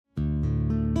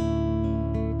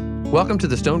Welcome to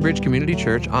the Stonebridge Community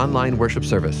Church online worship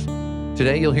service.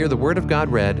 Today you'll hear the Word of God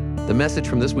read, the message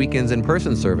from this weekend's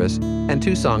in-person service, and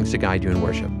 2 songs to guide you in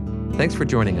worship. Thanks for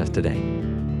joining us today.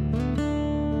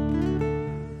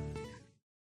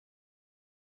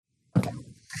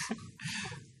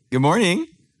 Good morning.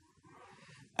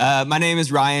 My name is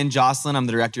Ryan Jocelyn. I'm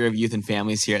the Director of Youth and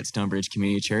Families here at Stonebridge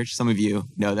Community Church. Some of you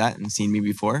know that and seen me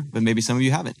before, but maybe some of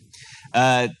you haven't.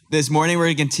 This morning, we're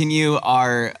going to continue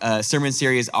our sermon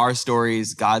series, Our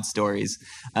Stories, God's Stories,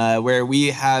 where we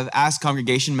have asked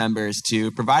congregation members to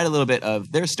provide a little bit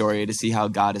of their story to see how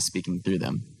God is speaking through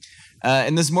them.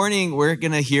 And this morning, we're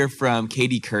going to hear from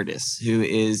Katie Curtis, who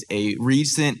is a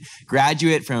recent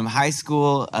graduate from high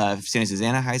school, Santa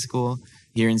Susana High School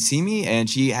here in Simi, and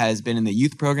she has been in the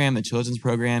youth program, the children's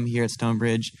program here at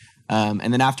Stonebridge.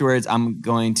 And then afterwards, I'm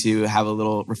going to have a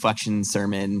little reflection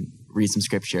sermon, read some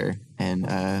scripture, and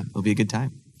it'll be a good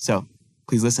time. So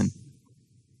please listen.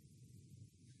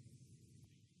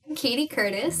 I'm Katie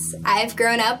Curtis. I've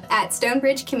grown up at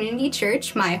Stonebridge Community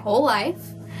Church my whole life.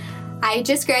 I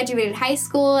just graduated high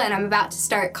school and I'm about to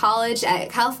start college at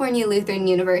California Lutheran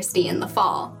University in the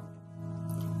fall.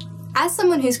 As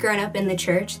someone who's grown up in the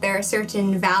church, there are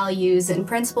certain values and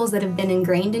principles that have been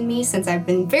ingrained in me since I've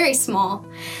been very small.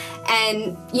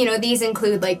 And, these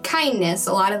include like kindness.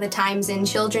 A lot of the times in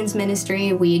children's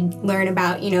ministry, we learn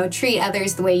about, treat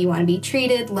others the way you want to be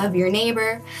treated, love your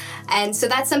neighbor. And so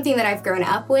that's something that I've grown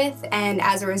up with. And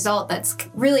as a result, that's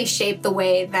really shaped the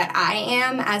way that I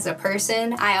am as a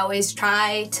person. I always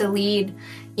try to lead,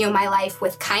 my life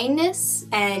with kindness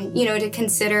and, to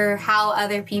consider how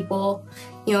other people,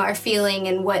 are feeling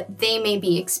and what they may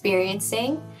be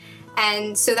experiencing.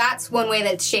 And so that's one way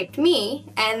that's shaped me.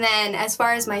 And then as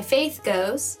far as my faith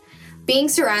goes, being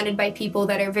surrounded by people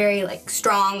that are very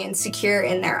strong and secure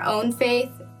in their own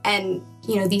faith. And,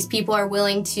 these people are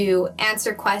willing to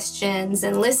answer questions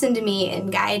and listen to me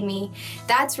and guide me.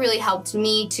 That's really helped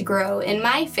me to grow in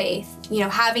my faith,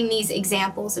 having these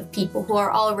examples of people who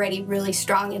are already really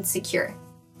strong and secure.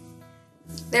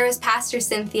 There was Pastor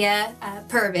Cynthia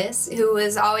Purvis, who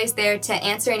was always there to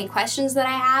answer any questions that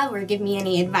I have or give me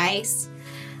any advice.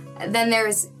 Then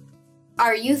there's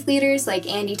our youth leaders like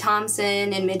Andy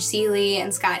Thompson and Midge Seeley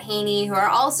and Scott Haney, who are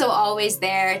also always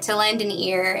there to lend an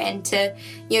ear and to,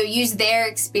 use their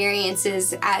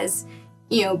experiences as,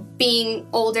 being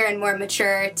older and more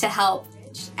mature to help.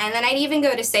 And then I'd even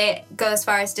go as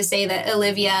far as to say that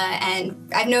Olivia,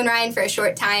 and I've known Ryan for a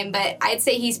short time, but I'd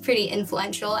say he's pretty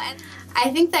influential. And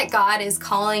I think that God is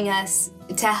calling us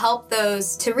to help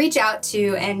those, to reach out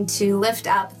to and to lift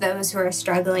up those who are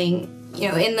struggling.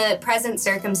 In the present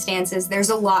circumstances, there's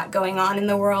a lot going on in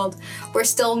the world. We're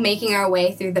still making our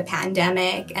way through the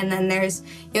pandemic, and then there's,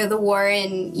 the war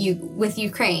with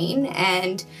Ukraine,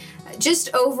 and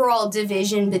just overall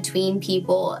division between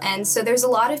people. And so there's a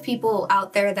lot of people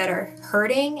out there that are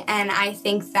hurting, and I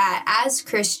think that as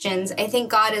Christians, I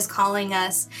think God is calling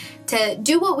us to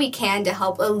do what we can to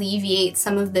help alleviate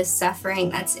some of this suffering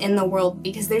that's in the world,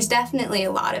 because there's definitely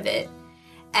a lot of it.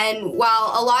 And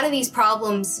while a lot of these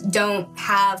problems don't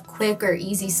have quick or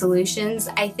easy solutions,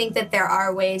 I think that there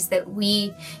are ways that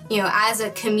we, as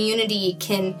a community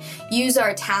can use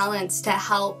our talents to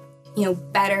help,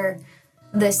 better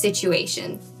the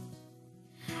situation.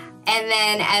 And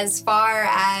then as far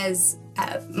as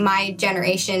my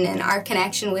generation and our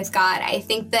connection with God, I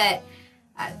think that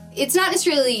it's not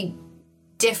necessarily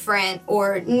different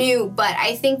or new, but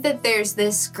I think that there's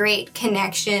this great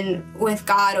connection with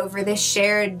God over this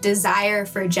shared desire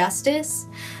for justice.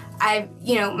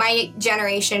 My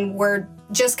generation, we're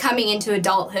just coming into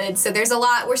adulthood, so there's a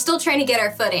lot, we're still trying to get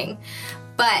our footing.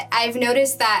 But I've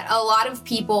noticed that a lot of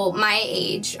people my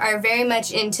age are very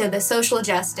much into the social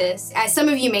justice. As some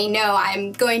of you may know,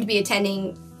 I'm going to be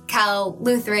attending Cal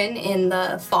Lutheran in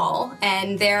the fall,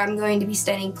 and there I'm going to be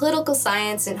studying political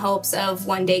science in hopes of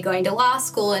one day going to law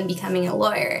school and becoming a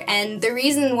lawyer. And the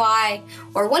reason why,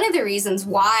 or one of the reasons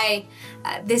why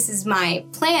this is my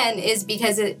plan, is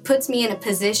because it puts me in a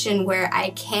position where I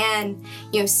can,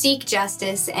 seek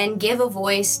justice and give a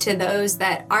voice to those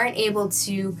that aren't able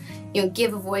to,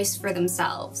 give a voice for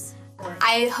themselves.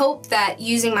 I hope that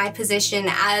using my position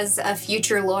as a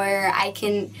future lawyer, I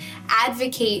can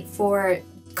advocate for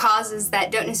causes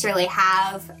that don't necessarily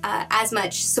have as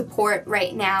much support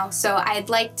right now. So I'd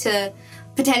like to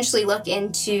potentially look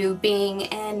into being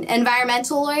an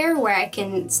environmental lawyer where I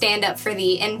can stand up for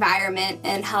the environment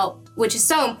and help, which is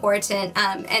so important,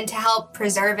 and to help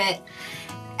preserve it.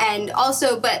 And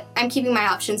also, but I'm keeping my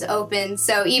options open.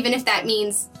 So even if that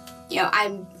means,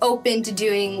 I'm open to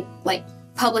doing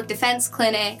public defense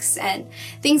clinics and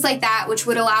things like that, which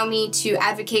would allow me to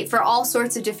advocate for all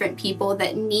sorts of different people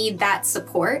that need that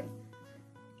support.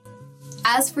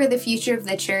 As for the future of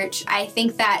the church, I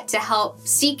think that to help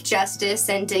seek justice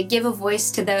and to give a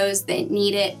voice to those that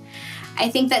need it, I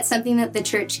think that something that the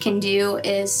church can do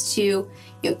is to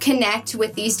connect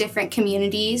with these different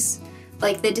communities,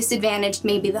 like the disadvantaged,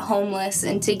 maybe the homeless,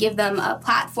 and to give them a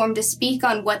platform to speak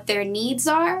on what their needs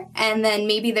are, and then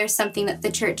maybe there's something that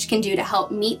the church can do to help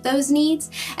meet those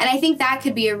needs. And I think that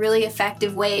could be a really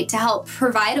effective way to help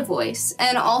provide a voice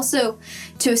and also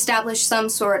to establish some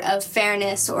sort of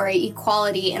fairness or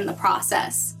equality in the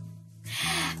process.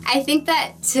 I think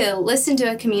that to listen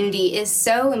to a community is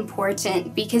so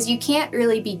important because you can't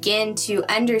really begin to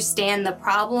understand the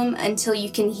problem until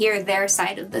you can hear their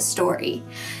side of the story.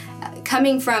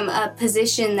 Coming from a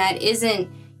position that isn't,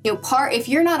 if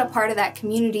you're not a part of that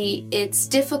community, it's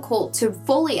difficult to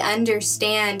fully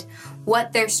understand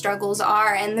what their struggles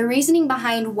are and the reasoning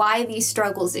behind why these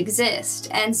struggles exist.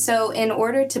 And so in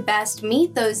order to best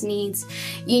meet those needs,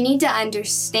 you need to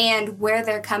understand where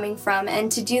they're coming from.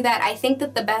 And to do that, I think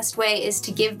that the best way is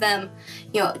to give them,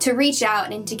 to reach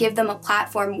out and to give them a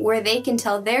platform where they can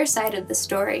tell their side of the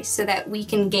story so that we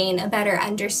can gain a better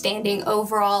understanding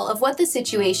overall of what the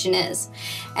situation is.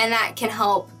 And that can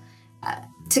help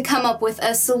to come up with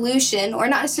a solution, or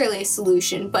not necessarily a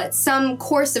solution, but some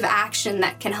course of action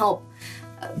that can help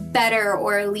better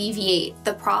or alleviate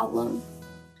the problem.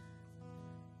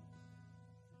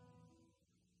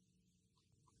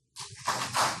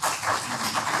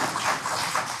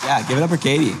 Yeah, give it up for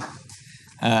Katie.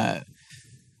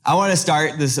 I want to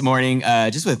start this morning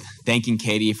just with thanking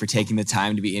Katie for taking the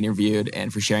time to be interviewed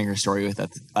and for sharing her story with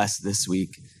us this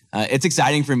week. It's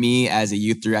exciting for me as a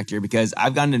youth director because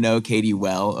I've gotten to know Katie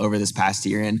well over this past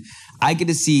year, and I get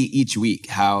to see each week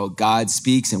how God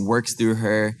speaks and works through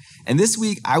her. And this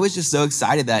week, I was just so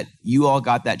excited that you all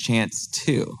got that chance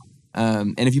too.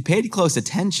 And if you paid close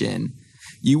attention,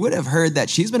 you would have heard that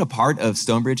she's been a part of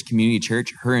Stonebridge Community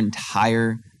Church her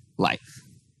entire life.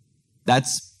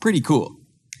 That's pretty cool.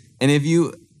 And if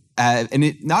you, and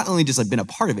it not only just been a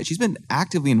part of it, she's been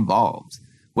actively involved.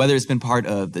 Whether it's been part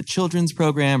of the children's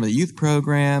program or the youth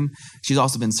program, she's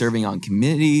also been serving on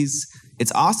committees.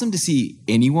 It's awesome to see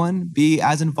anyone be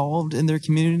as involved in their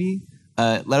community,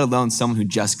 let alone someone who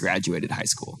just graduated high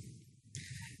school.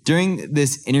 During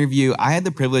this interview, I had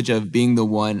the privilege of being the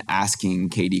one asking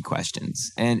Katie questions,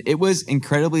 and it was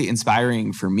incredibly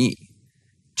inspiring for me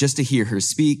just to hear her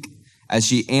speak as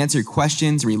she answered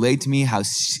questions, relayed to me how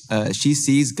she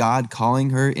sees God calling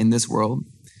her in this world.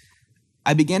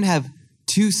 I began to have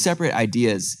two separate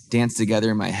ideas dance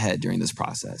together in my head during this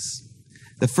process.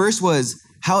 The first was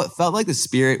how it felt like the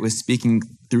Spirit was speaking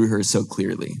through her so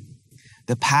clearly.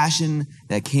 The passion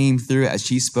that came through as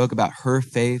she spoke about her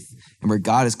faith and where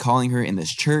God is calling her in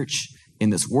this church,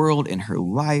 in this world, in her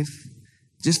life,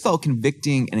 just felt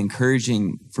convicting and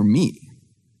encouraging for me.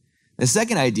 The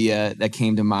second idea that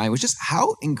came to mind was just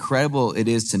how incredible it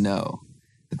is to know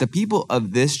that the people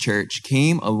of this church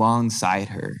came alongside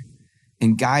her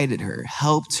and guided her,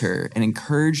 helped her, and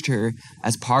encouraged her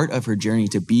as part of her journey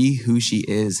to be who she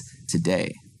is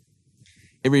today.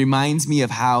 It reminds me of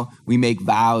how we make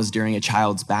vows during a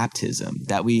child's baptism,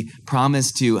 that we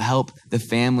promise to help the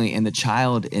family and the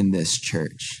child in this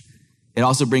church. It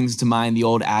also brings to mind the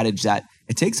old adage that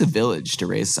it takes a village to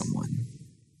raise someone.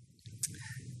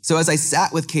 So as I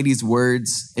sat with Katie's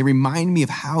words, it reminded me of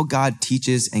how God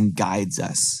teaches and guides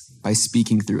us by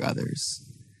speaking through others.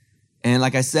 And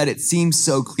like I said, it seems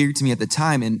so clear to me at the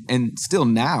time and still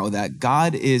now that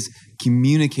God is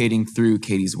communicating through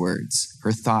Katie's words,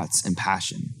 her thoughts and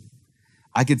passion.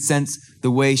 I could sense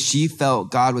the way she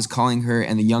felt God was calling her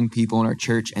and the young people in our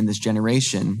church and this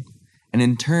generation. And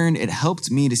in turn, it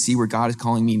helped me to see where God is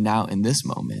calling me now in this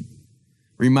moment,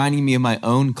 reminding me of my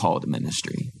own call to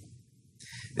ministry.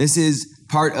 This is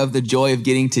part of the joy of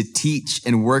getting to teach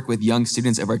and work with young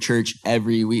students of our church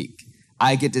every week.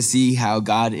 I get to see how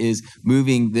God is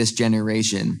moving this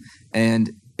generation and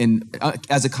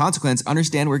as a consequence,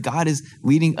 understand where God is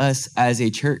leading us as a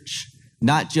church,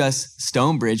 not just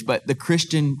Stonebridge, but the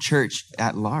Christian church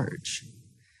at large.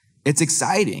 It's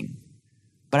exciting,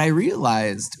 but I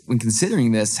realized when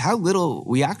considering this, how little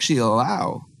we actually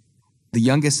allow the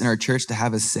youngest in our church to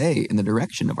have a say in the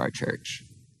direction of our church.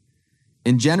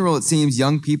 In general, it seems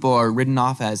young people are written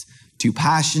off as too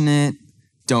passionate,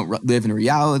 don't live in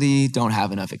reality, don't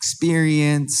have enough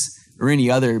experience, or any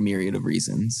other myriad of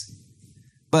reasons.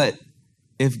 But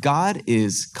if God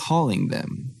is calling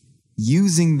them,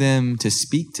 using them to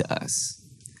speak to us,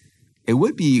 it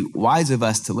would be wise of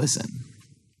us to listen.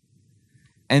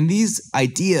 And these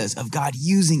ideas of God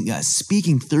using us,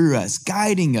 speaking through us,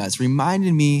 guiding us,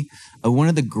 reminded me of one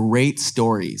of the great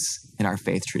stories in our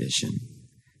faith tradition,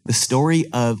 the story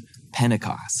of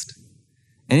Pentecost.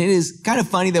 And it is kind of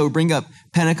funny that we bring up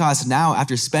Pentecost now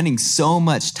after spending so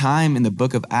much time in the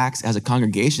book of Acts as a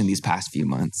congregation these past few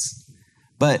months.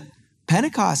 But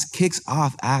Pentecost kicks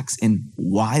off Acts in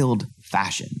wild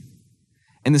fashion.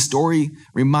 And the story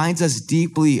reminds us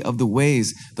deeply of the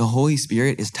ways the Holy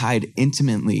Spirit is tied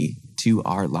intimately to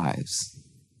our lives.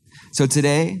 So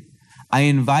today, I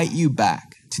invite you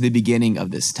back to the beginning of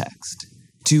this text,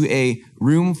 to a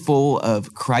room full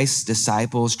of Christ's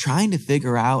disciples trying to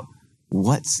figure out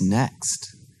what's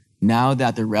next now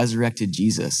that the resurrected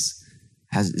Jesus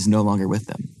is no longer with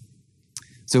them.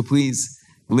 So please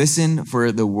listen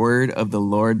for the word of the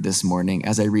Lord this morning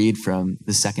as I read from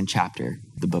the second chapter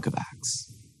of the book of Acts.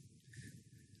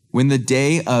 When the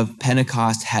day of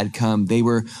Pentecost had come, they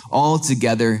were all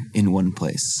together in one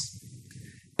place.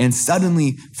 And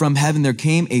suddenly from heaven there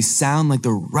came a sound like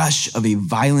the rush of a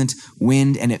violent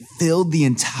wind, and it filled the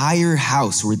entire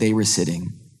house where they were sitting.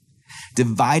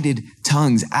 Divided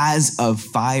tongues as of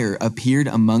fire appeared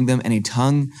among them, and a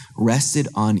tongue rested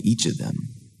on each of them.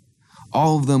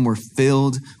 All of them were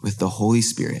filled with the Holy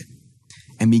Spirit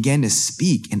and began to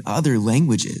speak in other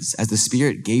languages as the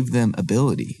Spirit gave them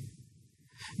ability.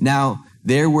 Now,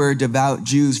 there were devout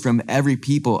Jews from every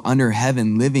people under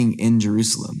heaven living in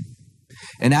Jerusalem.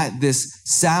 And at this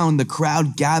sound, the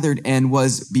crowd gathered and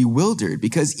was bewildered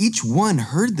because each one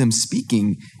heard them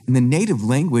speaking in the native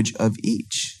language of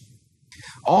each.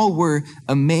 All were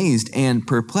amazed and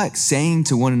perplexed, saying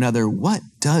to one another, "What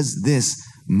does this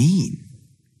mean?"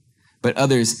 But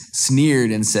others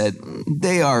sneered and said,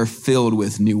 "They are filled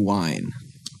with new wine."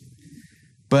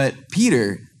 But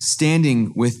Peter,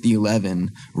 standing with the 11,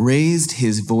 raised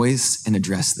his voice and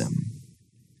addressed them.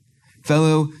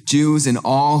 "Fellow Jews and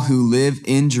all who live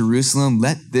in Jerusalem,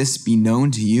 let this be known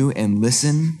to you and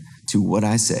listen to what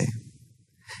I say.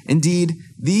 Indeed,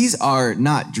 these are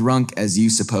not drunk as you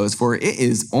suppose, for it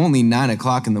is only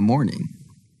 9:00 in the morning.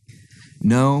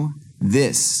 No,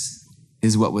 this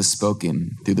is what was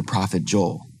spoken through the prophet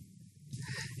Joel.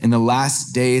 In the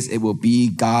last days it will be,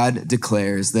 God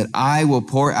declares, that I will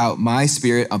pour out my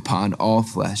Spirit upon all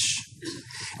flesh.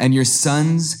 And your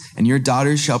sons and your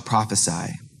daughters shall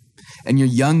prophesy, and your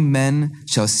young men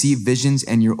shall see visions,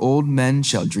 and your old men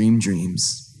shall dream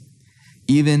dreams.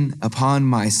 Even upon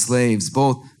my slaves,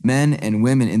 both men and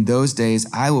women, in those days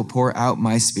I will pour out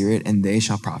my Spirit, and they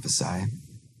shall prophesy.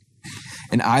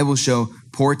 And I will show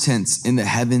portents in the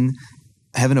heaven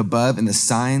above and the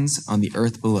signs on the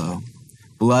earth below,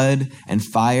 blood and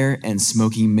fire and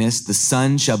smoky mist. The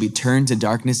sun shall be turned to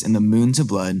darkness and the moon to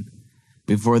blood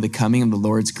before the coming of the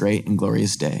Lord's great and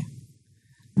glorious day.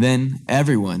 Then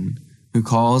everyone who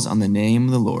calls on the name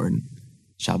of the Lord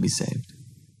shall be saved."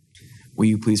 Will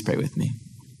you please pray with me?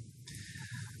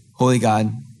 Holy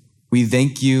God, we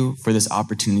thank you for this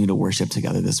opportunity to worship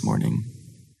together this morning,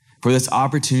 for this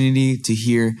opportunity to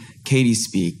hear Katie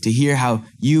speak, to hear how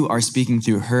you are speaking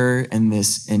through her and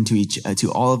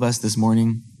to all of us this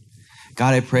morning.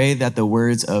 God, I pray that the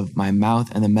words of my mouth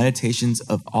and the meditations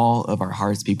of all of our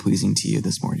hearts be pleasing to you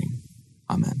this morning.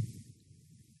 Amen.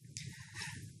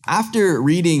 After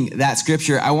reading that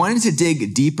scripture, I wanted to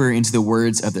dig deeper into the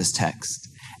words of this text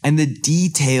and the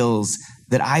details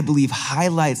that I believe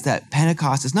highlights that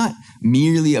Pentecost is not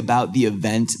merely about the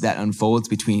event that unfolds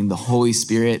between the Holy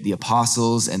Spirit, the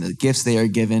apostles, and the gifts they are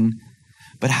given,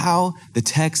 but how the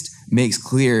text makes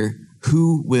clear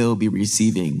who will be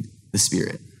receiving the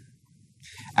Spirit.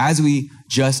 As we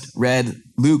just read,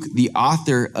 Luke, the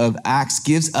author of Acts,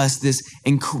 gives us this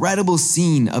incredible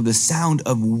scene of the sound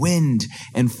of wind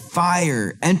and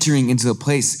fire entering into the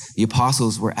place the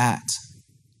apostles were at.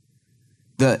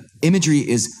 The imagery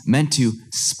is meant to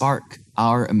spark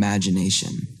our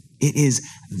imagination. It is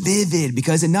vivid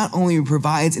because it not only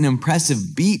provides an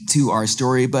impressive beat to our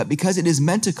story, but because it is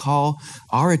meant to call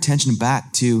our attention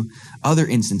back to other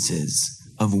instances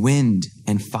of wind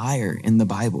and fire in the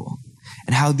Bible,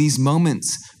 and how these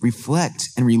moments reflect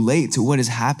and relate to what is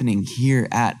happening here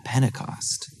at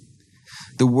Pentecost.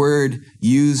 The word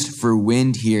used for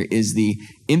wind here is the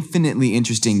infinitely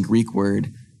interesting Greek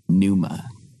word pneuma.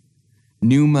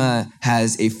 Pneuma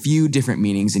has a few different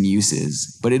meanings and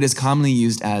uses, but it is commonly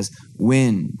used as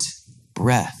wind,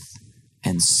 breath,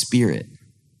 and spirit.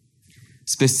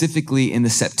 Specifically in the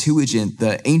Septuagint,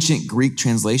 the ancient Greek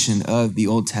translation of the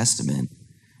Old Testament,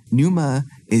 pneuma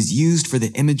is used for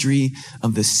the imagery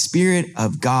of the Spirit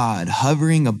of God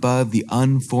hovering above the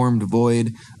unformed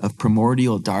void of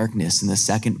primordial darkness in the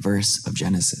second verse of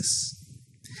Genesis.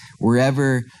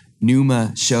 Wherever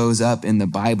pneuma shows up in the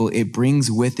Bible, it brings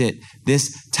with it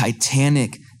this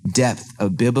titanic depth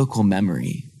of biblical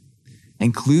memory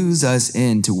and clues us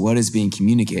into what is being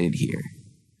communicated here.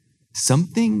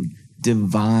 Something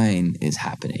divine is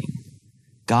happening.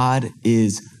 God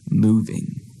is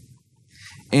moving.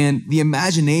 And the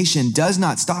imagination does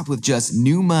not stop with just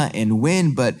pneuma and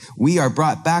wind, but we are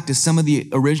brought back to some of the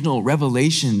original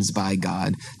revelations by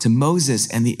God to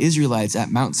Moses and the Israelites at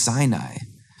Mount Sinai,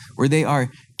 where they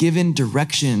are given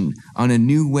direction on a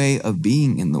new way of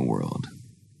being in the world.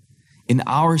 In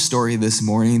our story this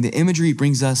morning, the imagery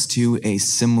brings us to a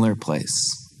similar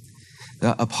place.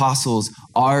 The apostles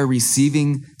are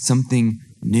receiving something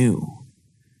new,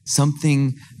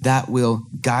 something that will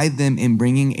guide them in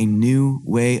bringing a new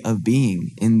way of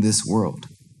being in this world.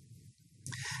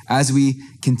 As we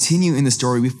continue in the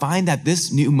story, we find that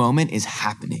this new moment is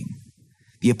happening.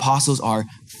 The apostles are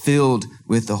filled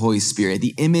with the Holy Spirit.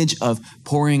 The image of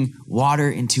pouring water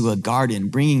into a garden,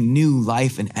 bringing new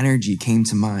life and energy came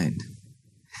to mind.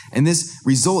 And this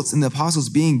results in the apostles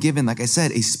being given, like I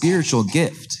said, a spiritual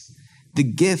gift, the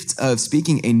gift of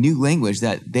speaking a new language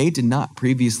that they did not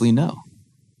previously know.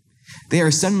 They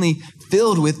are suddenly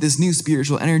filled with this new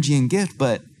spiritual energy and gift,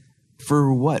 but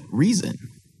for what reason?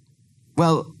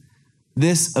 Well,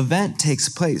 this event takes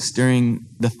place during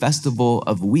the Festival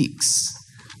of Weeks,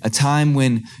 a time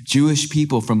when Jewish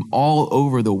people from all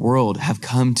over the world have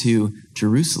come to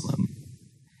Jerusalem.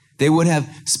 They would have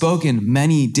spoken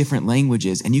many different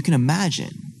languages, and you can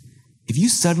imagine if you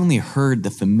suddenly heard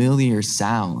the familiar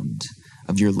sound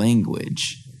of your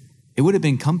language, it would have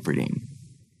been comforting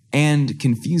and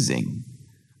confusing,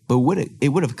 but it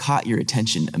would have caught your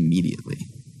attention immediately.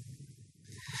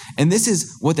 And this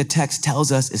is what the text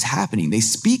tells us is happening. They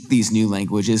speak these new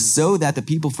languages so that the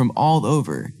people from all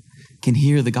over can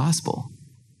hear the gospel.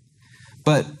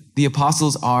 But the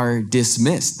apostles are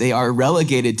dismissed. They are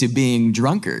relegated to being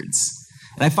drunkards.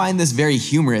 And I find this very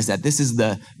humorous that this is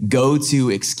the go-to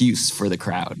excuse for the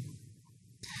crowd.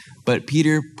 But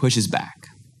Peter pushes back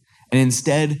and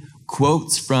instead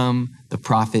quotes from the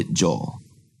prophet Joel.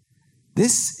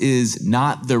 This is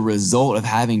not the result of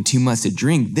having too much to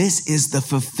drink. This is the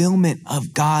fulfillment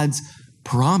of God's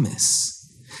promise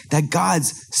that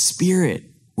God's Spirit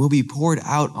will be poured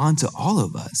out onto all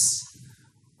of us.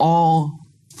 All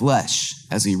flesh,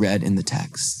 as we read in the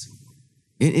text.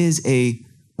 It is a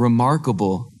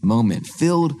remarkable moment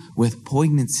filled with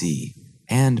poignancy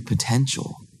and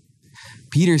potential.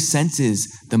 Peter senses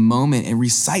the moment and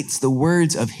recites the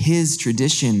words of his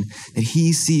tradition that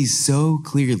he sees so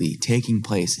clearly taking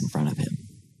place in front of him.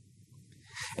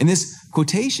 And this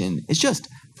quotation is just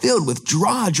filled with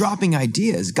jaw-dropping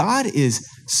ideas. God is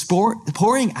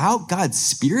pouring out God's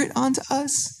Spirit onto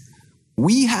us.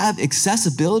 We have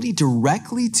accessibility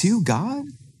directly to God.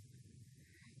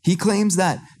 He claims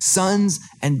that sons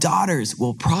and daughters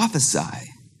will prophesy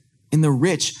in the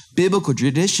rich biblical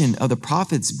tradition of the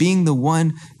prophets being the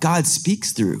one God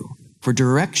speaks through for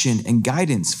direction and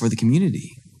guidance for the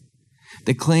community.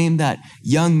 They claim that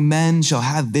young men shall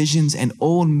have visions and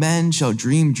old men shall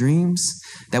dream dreams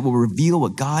that will reveal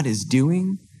what God is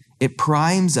doing. It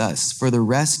primes us for the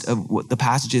rest of what the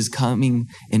passages coming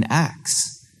in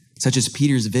Acts, such as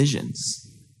Peter's visions.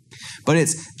 But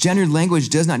its gendered language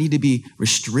does not need to be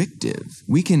restrictive.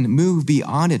 We can move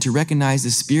beyond it to recognize the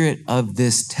spirit of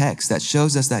this text that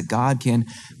shows us that God can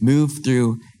move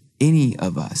through any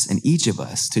of us and each of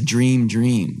us to dream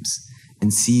dreams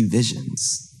and see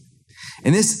visions.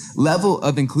 And this level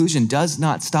of inclusion does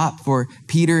not stop for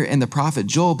Peter and the prophet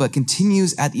Joel, but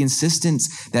continues at the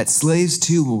insistence that slaves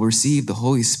too will receive the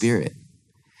Holy Spirit.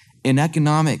 An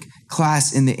economic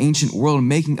class in the ancient world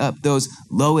making up those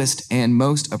lowest and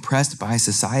most oppressed by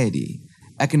society,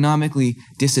 economically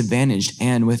disadvantaged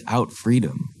and without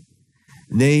freedom.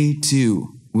 They too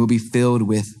will be filled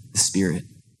with the Spirit.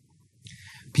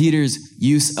 Peter's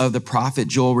use of the prophet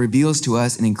Joel reveals to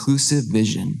us an inclusive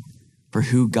vision for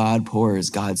who God pours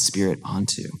God's Spirit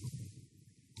onto.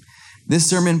 This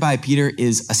sermon by Peter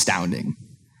is astounding.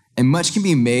 And much can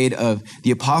be made of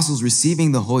the apostles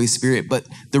receiving the Holy Spirit, but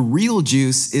the real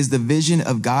juice is the vision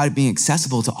of God being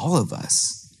accessible to all of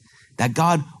us, that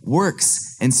God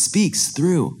works and speaks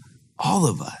through all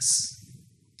of us.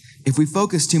 If we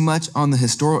focus too much on the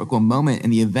historical moment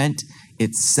and the event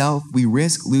itself, we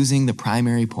risk losing the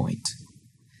primary point,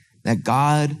 that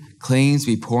God claims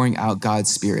to be pouring out God's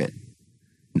Spirit,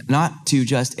 not to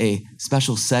just a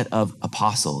special set of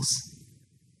apostles,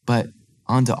 but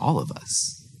onto all of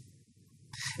us.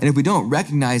 And if we don't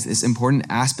recognize this important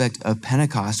aspect of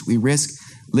Pentecost, we risk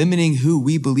limiting who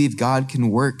we believe God can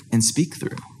work and speak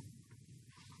through.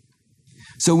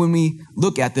 So when we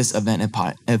look at this event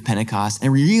of Pentecost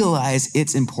and realize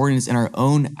its importance in our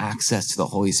own access to the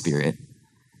Holy Spirit,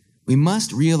 we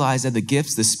must realize that the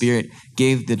gifts the Spirit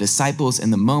gave the disciples in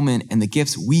the moment and the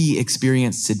gifts we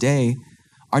experience today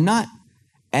are not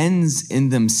ends in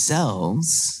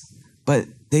themselves, but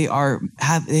they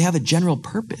have a general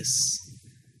purpose.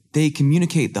 They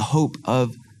communicate the hope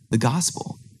of the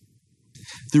gospel.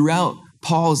 Throughout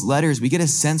Paul's letters, we get a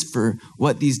sense for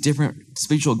what these different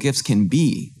spiritual gifts can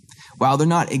be. While they're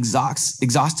not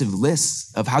exhaustive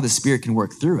lists of how the Spirit can work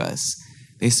through us,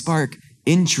 they spark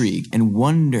intrigue and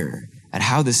wonder at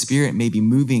how the Spirit may be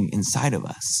moving inside of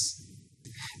us.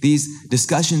 These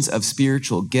discussions of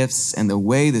spiritual gifts and the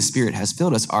way the Spirit has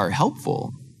filled us are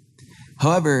helpful.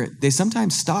 However, they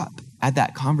sometimes stop at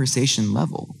that conversation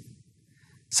level.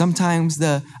 Sometimes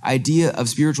the idea of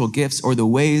spiritual gifts or the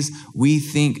ways we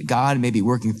think God may be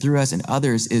working through us and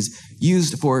others is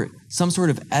used for some sort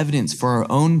of evidence for our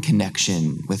own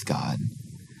connection with God.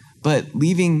 But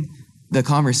leaving the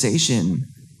conversation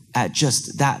at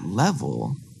just that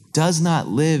level does not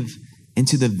live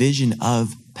into the vision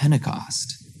of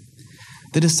Pentecost.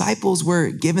 The disciples were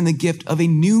given the gift of a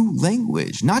new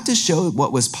language, not to show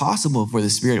what was possible for the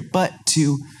Spirit, but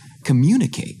to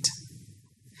communicate.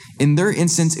 In their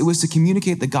instance, it was to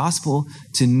communicate the gospel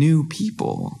to new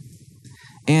people.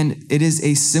 And it is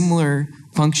a similar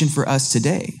function for us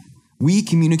today. We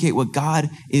communicate what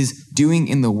God is doing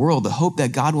in the world, the hope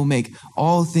that God will make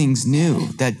all things new,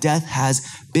 that death has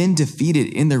been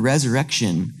defeated in the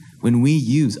resurrection when we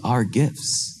use our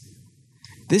gifts.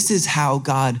 This is how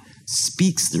God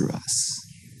speaks through us.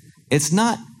 It's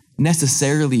not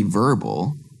necessarily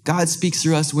verbal. God speaks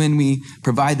through us when we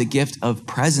provide the gift of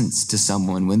presence to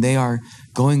someone when they are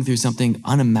going through something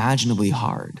unimaginably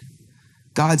hard.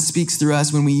 God speaks through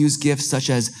us when we use gifts such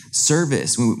as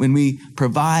service, when we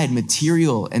provide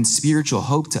material and spiritual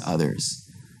hope to others,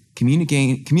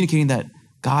 communicating that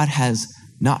God has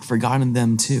not forgotten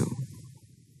them too.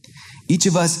 Each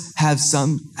of us has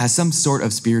some sort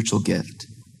of spiritual gift,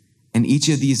 and each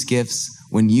of these gifts,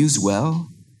 when used well,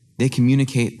 they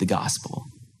communicate the gospel.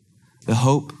 The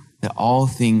hope that all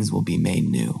things will be made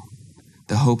new,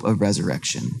 the hope of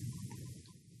resurrection.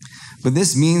 But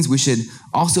this means we should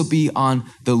also be on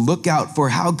the lookout for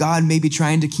how God may be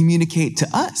trying to communicate to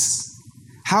us.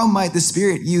 How might the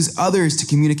Spirit use others to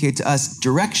communicate to us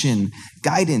direction,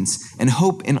 guidance, and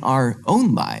hope in our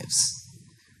own lives?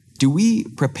 Do we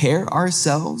prepare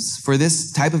ourselves for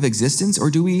this type of existence, or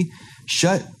do we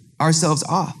shut ourselves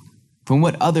off from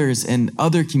what others and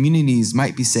other communities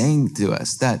might be saying to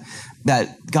us, that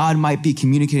God might be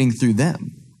communicating through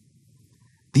them?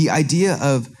 The idea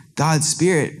of God's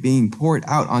Spirit being poured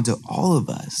out onto all of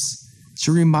us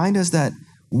should remind us that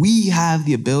we have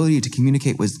the ability to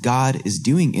communicate what God is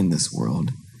doing in this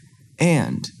world,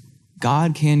 and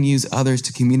God can use others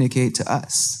to communicate to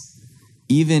us,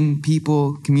 even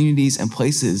people, communities, and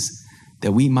places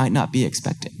that we might not be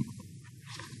expecting.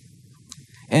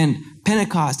 And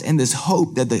Pentecost and this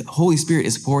hope that the Holy Spirit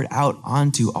is poured out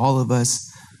onto all of us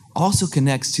also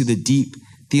connects to the deep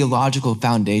theological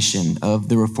foundation of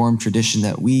the Reformed tradition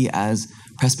that we as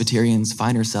Presbyterians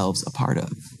find ourselves a part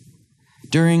of.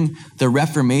 During the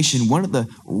Reformation, one of the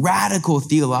radical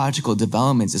theological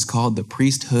developments is called the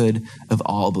priesthood of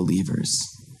all believers.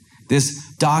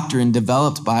 This doctrine,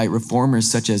 developed by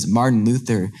reformers such as Martin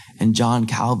Luther and John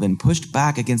Calvin, pushed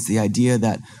back against the idea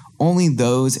that only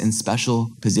those in special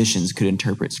positions could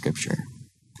interpret Scripture.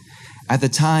 At the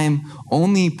time,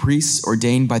 only priests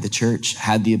ordained by the church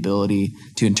had the ability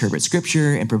to interpret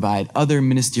Scripture and provide other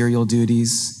ministerial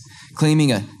duties,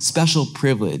 claiming a special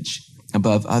privilege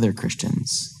above other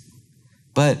Christians.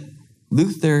 But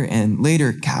Luther and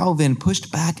later Calvin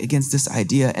pushed back against this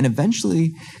idea, and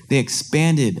eventually they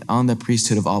expanded on the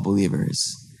priesthood of all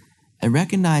believers and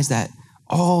recognized that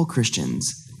all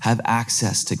Christians have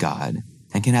access to God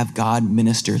and can have God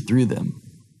minister through them.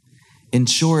 In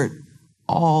short,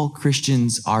 all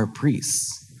Christians are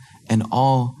priests, and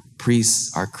all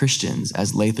priests are Christians,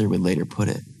 as Luther would later put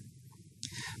it.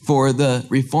 For the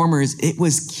reformers, it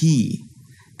was key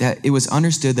that it was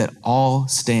understood that all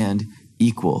stand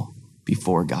equal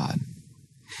before God.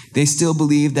 They still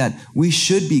believed that we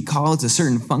should be called to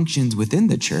certain functions within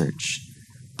the church,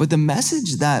 but the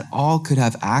message that all could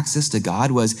have access to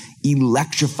God was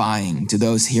electrifying to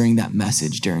those hearing that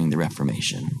message during the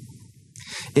Reformation.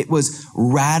 It was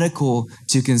radical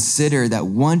to consider that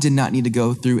one did not need to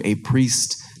go through a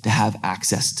priest to have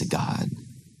access to God.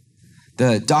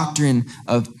 The doctrine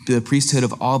of the priesthood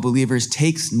of all believers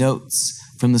takes notes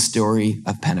from the story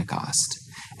of Pentecost.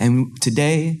 And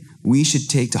today, we should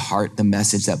take to heart the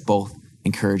message that both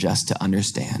encourage us to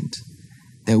understand.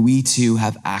 that we too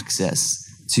have access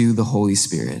to the Holy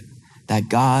Spirit, that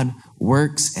God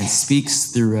works and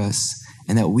speaks through us,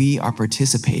 and that we are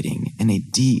participating in a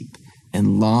deep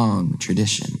and long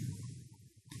tradition.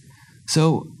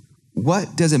 So,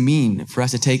 what does it mean for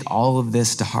us to take all of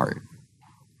this to heart?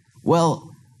 Well,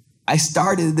 I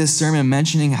started this sermon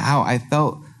mentioning how I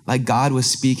felt like God was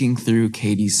speaking through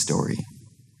Katie's story.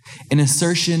 An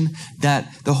assertion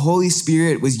that the Holy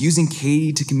Spirit was using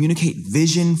Katie to communicate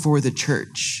vision for the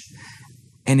church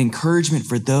and encouragement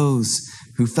for those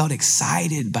who felt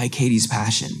excited by Katie's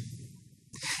passion.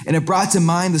 And it brought to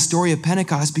mind the story of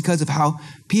Pentecost because of how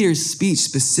Peter's speech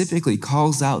specifically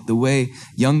calls out the way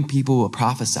young people will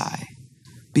prophesy,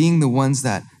 being the ones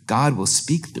that God will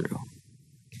speak through.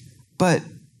 But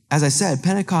as I said,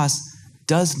 Pentecost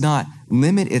does not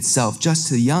limit itself just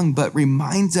to the young, but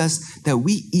reminds us that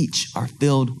we each are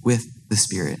filled with the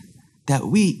Spirit, that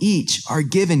we each are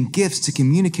given gifts to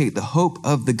communicate the hope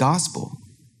of the gospel.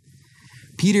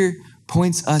 Peter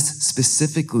points us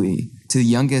specifically to the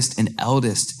youngest and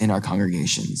eldest in our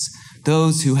congregations,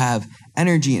 those who have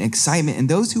energy and excitement, and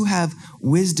those who have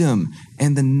wisdom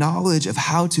and the knowledge of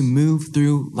how to move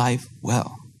through life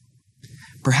well.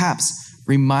 Perhaps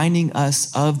reminding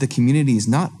us of the communities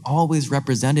not always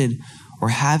represented or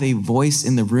have a voice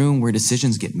in the room where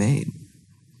decisions get made.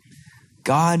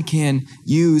 God can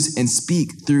use and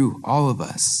speak through all of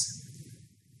us.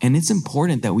 And it's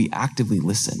important that we actively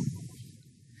listen,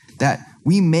 that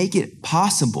we make it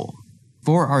possible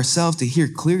for ourselves to hear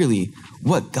clearly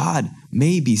what God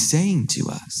may be saying to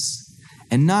us,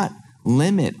 and not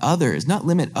limit others, not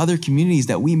limit other communities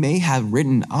that we may have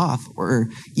written off, or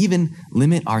even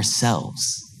limit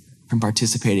ourselves from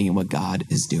participating in what God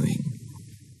is doing.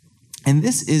 And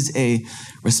this is a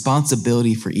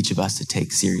responsibility for each of us to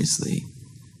take seriously.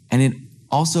 And it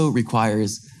also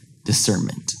requires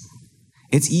discernment.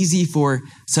 It's easy for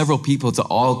several people to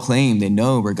all claim they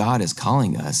know where God is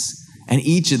calling us, and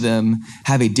each of them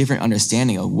have a different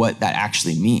understanding of what that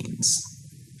actually means.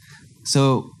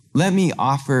 So let me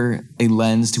offer a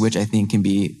lens to which I think can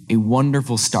be a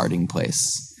wonderful starting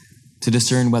place to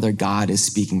discern whether God is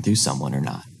speaking through someone or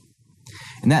not.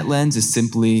 And that lens is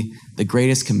simply the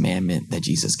greatest commandment that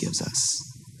Jesus gives us: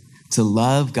 to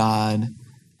love God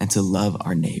and to love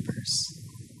our neighbors.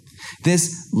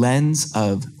 This lens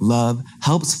of love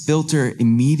helps filter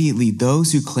immediately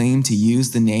those who claim to use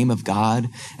the name of God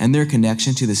and their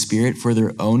connection to the Spirit for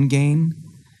their own gain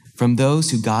from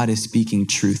those who God is speaking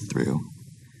truth through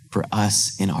for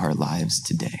us in our lives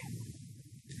today.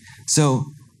 So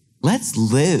let's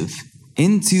live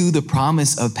into the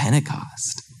promise of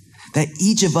Pentecost, that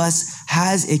each of us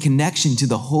has a connection to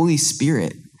the Holy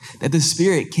Spirit, that the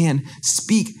Spirit can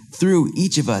speak through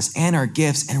each of us and our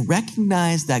gifts, and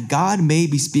recognize that God may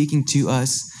be speaking to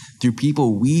us through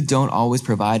people we don't always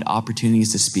provide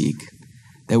opportunities to speak,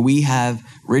 that we have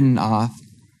written off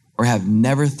or have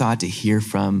never thought to hear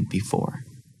from before.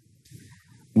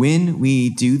 When we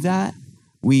do that,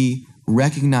 we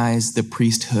recognize the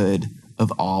priesthood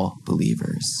of all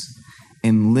believers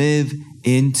and live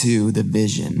into the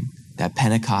vision that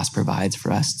Pentecost provides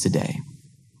for us today.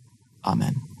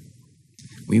 Amen.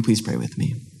 Will you please pray with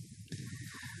me?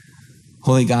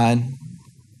 Holy God,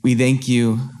 we thank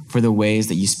you for the ways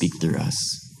that you speak through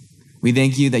us. We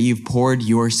thank you that you've poured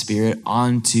your Spirit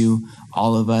onto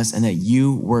all of us and that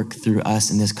you work through us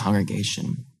in this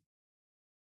congregation.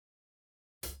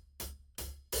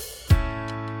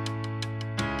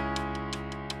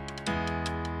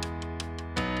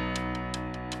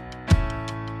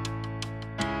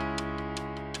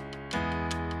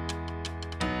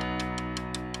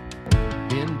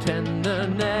 In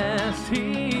tenderness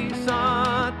he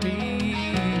sought me,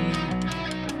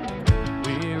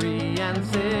 weary and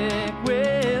sick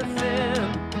with sin,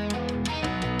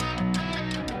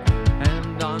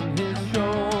 and on his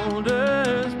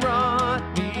shoulders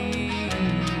brought me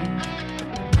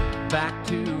back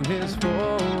to his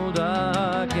fold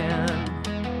again.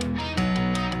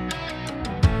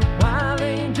 While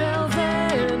angels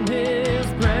in his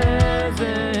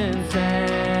presence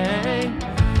sang,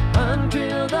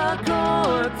 until the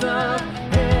courts of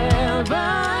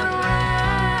heaven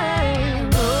reign.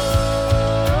 Oh,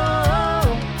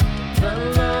 the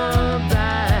love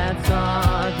that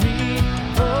sought me.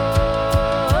 Oh,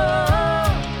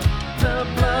 the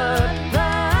blood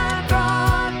that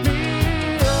brought me.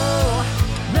 Oh,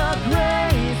 the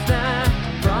grace that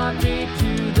brought me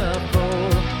to the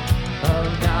fold of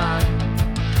God.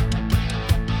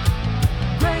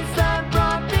 Grace that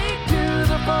brought me to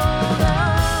the fold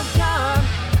of God.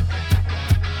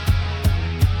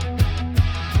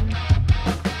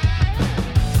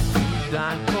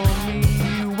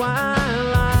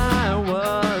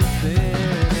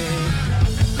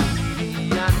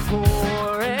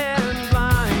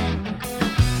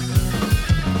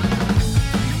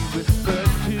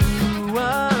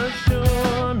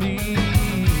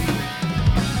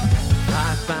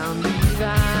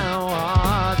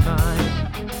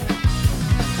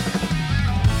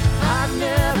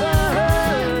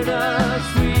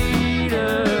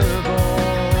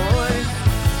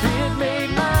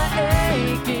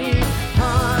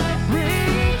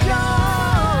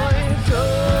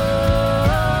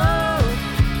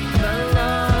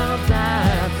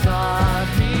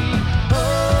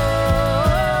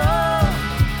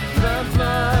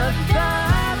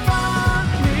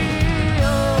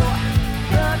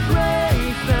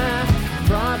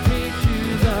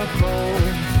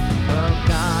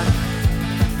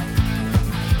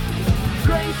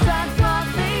 Grace that brought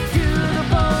me to the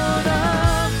fold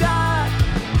of God.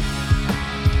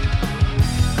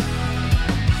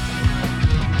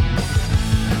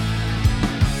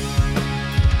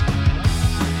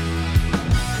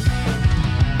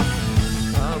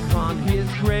 Upon His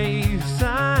grace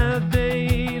I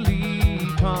daily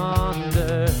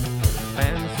ponder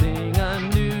and sing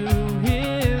anew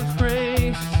His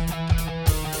grace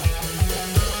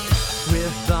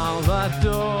with all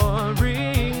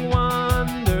adoring wonder.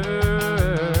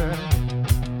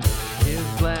 His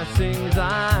blessings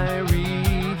I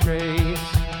retrace.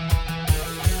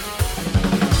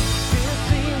 It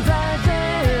seems as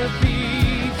if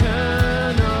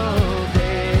eternal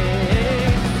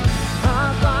days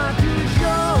are far too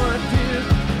short to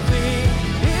sing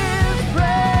His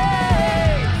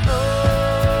praise. Oh,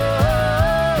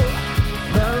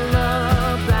 the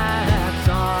love that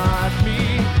taught me.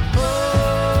 Oh,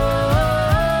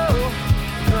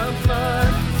 the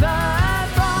blood that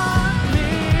bought me.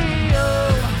 Oh,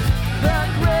 the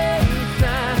grace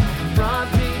that brought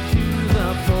me to the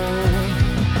fold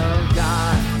of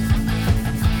God.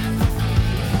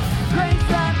 Grace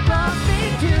that brought me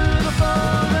to the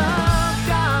fold of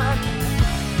God.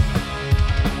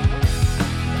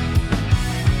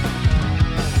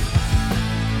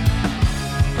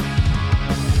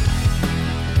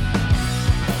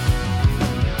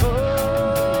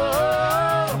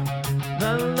 Oh,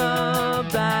 the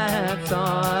love that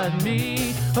taught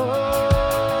me. Oh,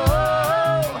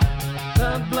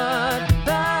 the blood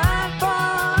that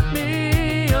bought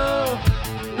me. Oh,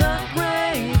 the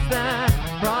grace that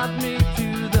brought me to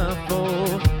the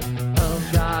fold of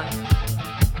God.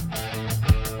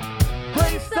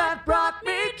 Grace that brought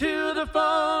me to the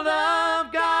fold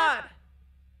of God.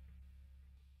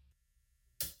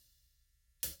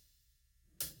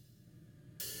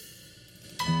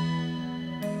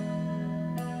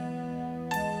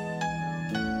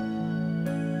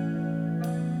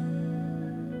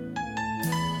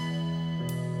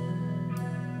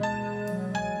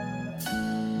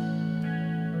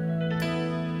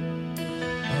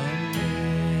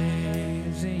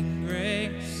 Amazing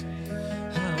grace,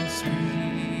 how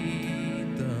sweet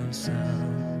the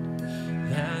sound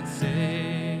that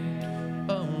saved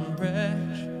a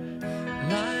wretch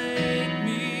like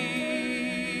me.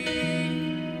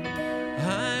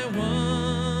 I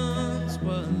once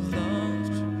was lost,